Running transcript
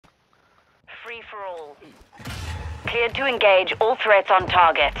free-for-all. Cleared to engage all threats on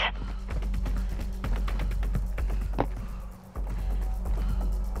target.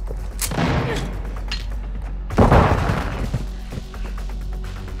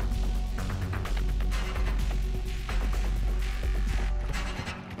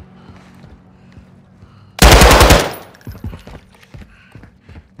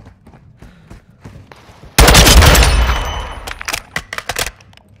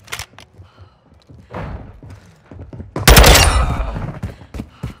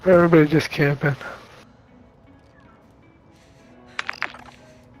 Everybody just camping.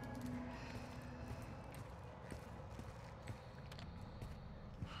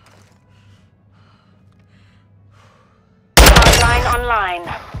 Hardline online.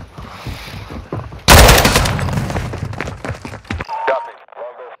 Copy.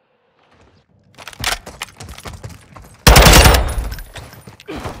 Longbow.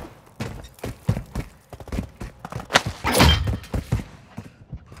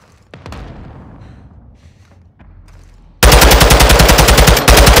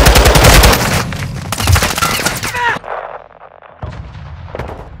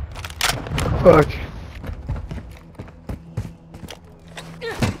 Fuck.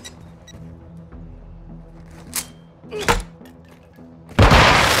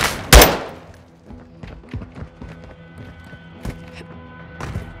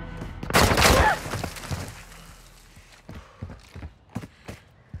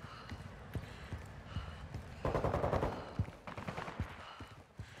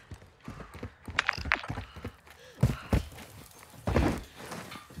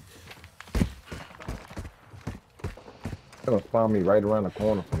 Gonna spawn me right around the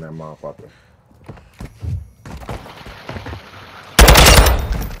corner from that motherfucker.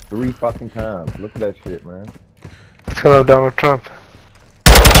 3 fucking times. Look at that shit, man. Hello, Donald Trump.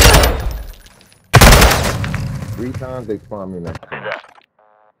 3 times they spawn me in that corner.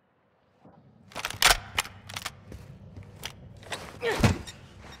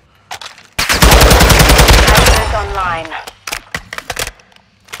 Cameras online.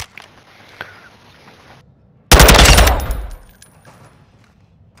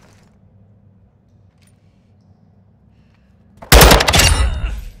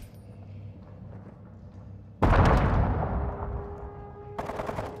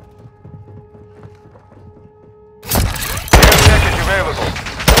 Package available.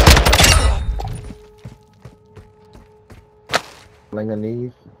 Laying on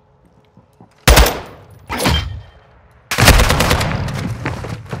knees.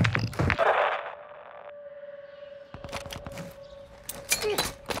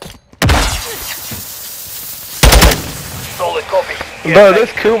 Solid copy. Bro,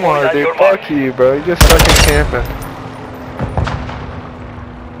 this Kumar, dude, fuck you, bro. You just fucking camping.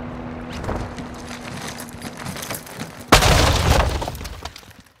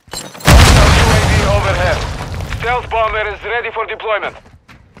 UAV overhead. Stealth bomber is ready for deployment.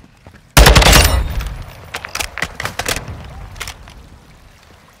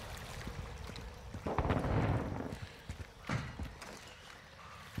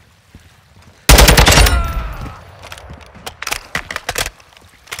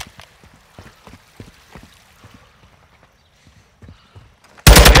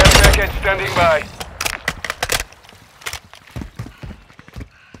 Care package standing by.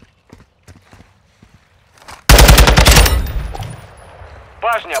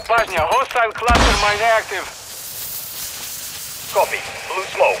 Pajnia, hostile cluster mine active. Copy. Blue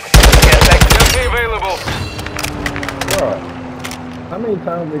smoke. Yes, available. Bruh, how many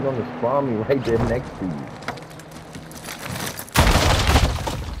times they gonna spawn me right there next to you?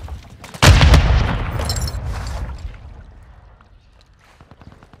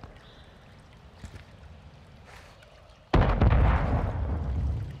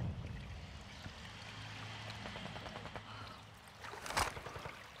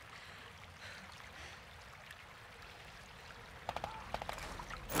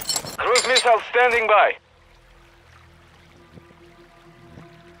 Cruise missile standing by.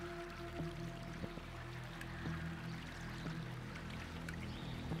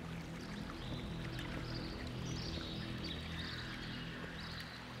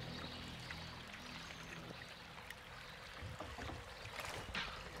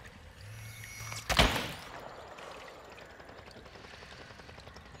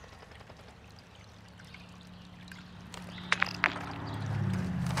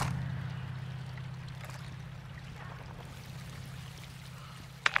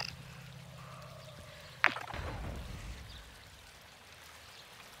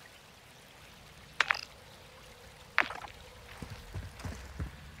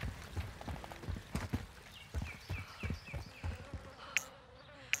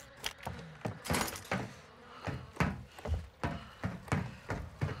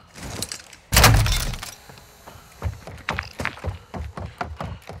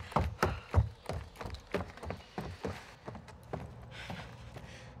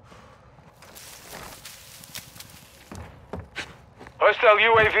 Hostile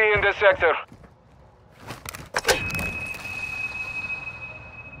UAV in this sector.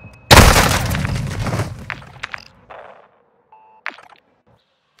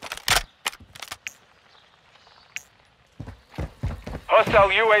 Hostile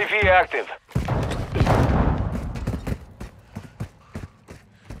UAV active.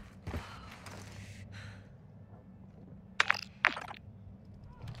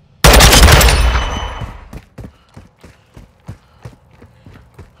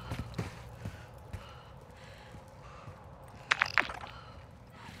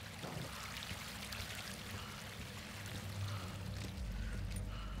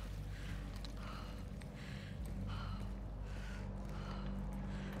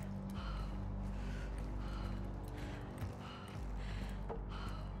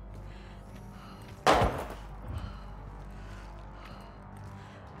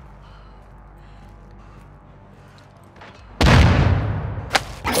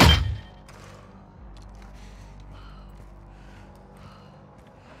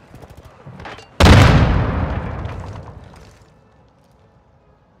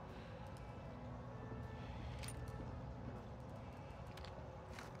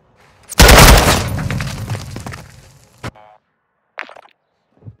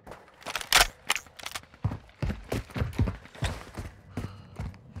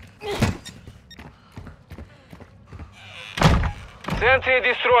 Sentry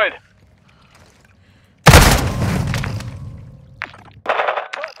destroyed.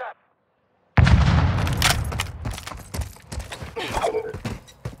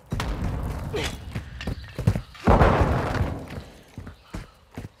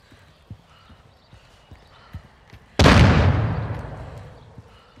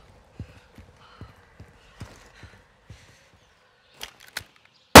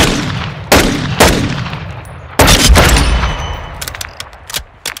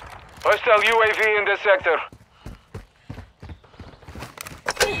 Hostile UAV in this sector.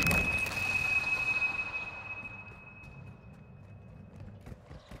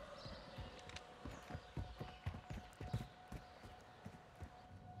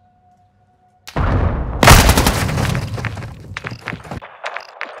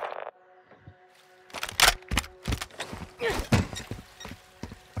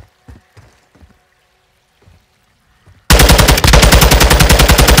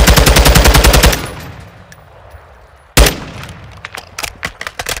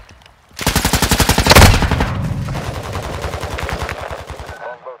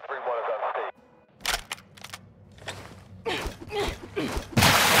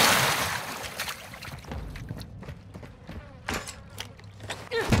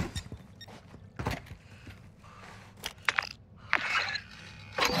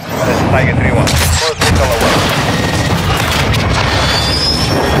 Tiger 3-1. Close missile away.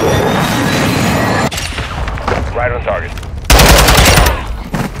 Right on target.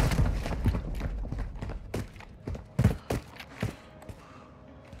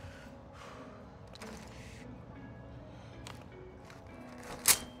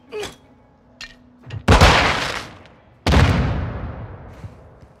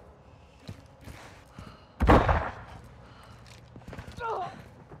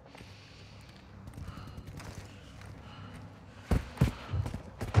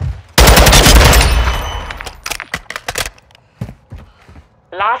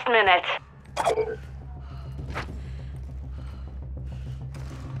 Last minute.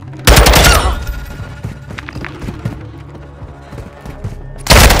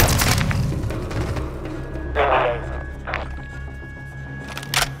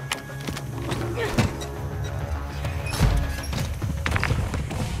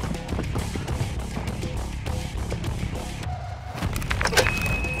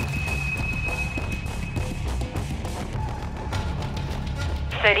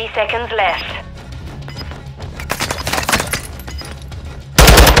 Thirty seconds left.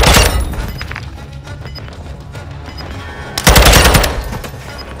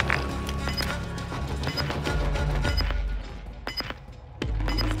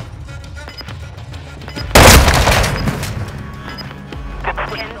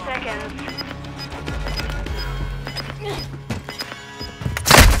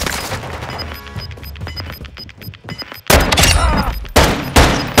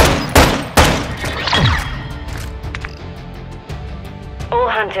 All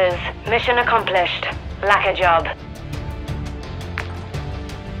hunters, mission accomplished. Lack a job.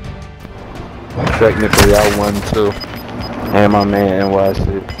 Technically, I won too. And my man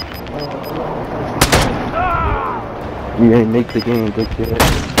NYC. You ain't make the game, good kid.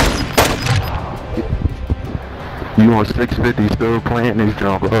 You on 650 still playing these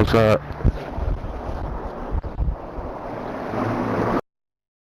jump outside?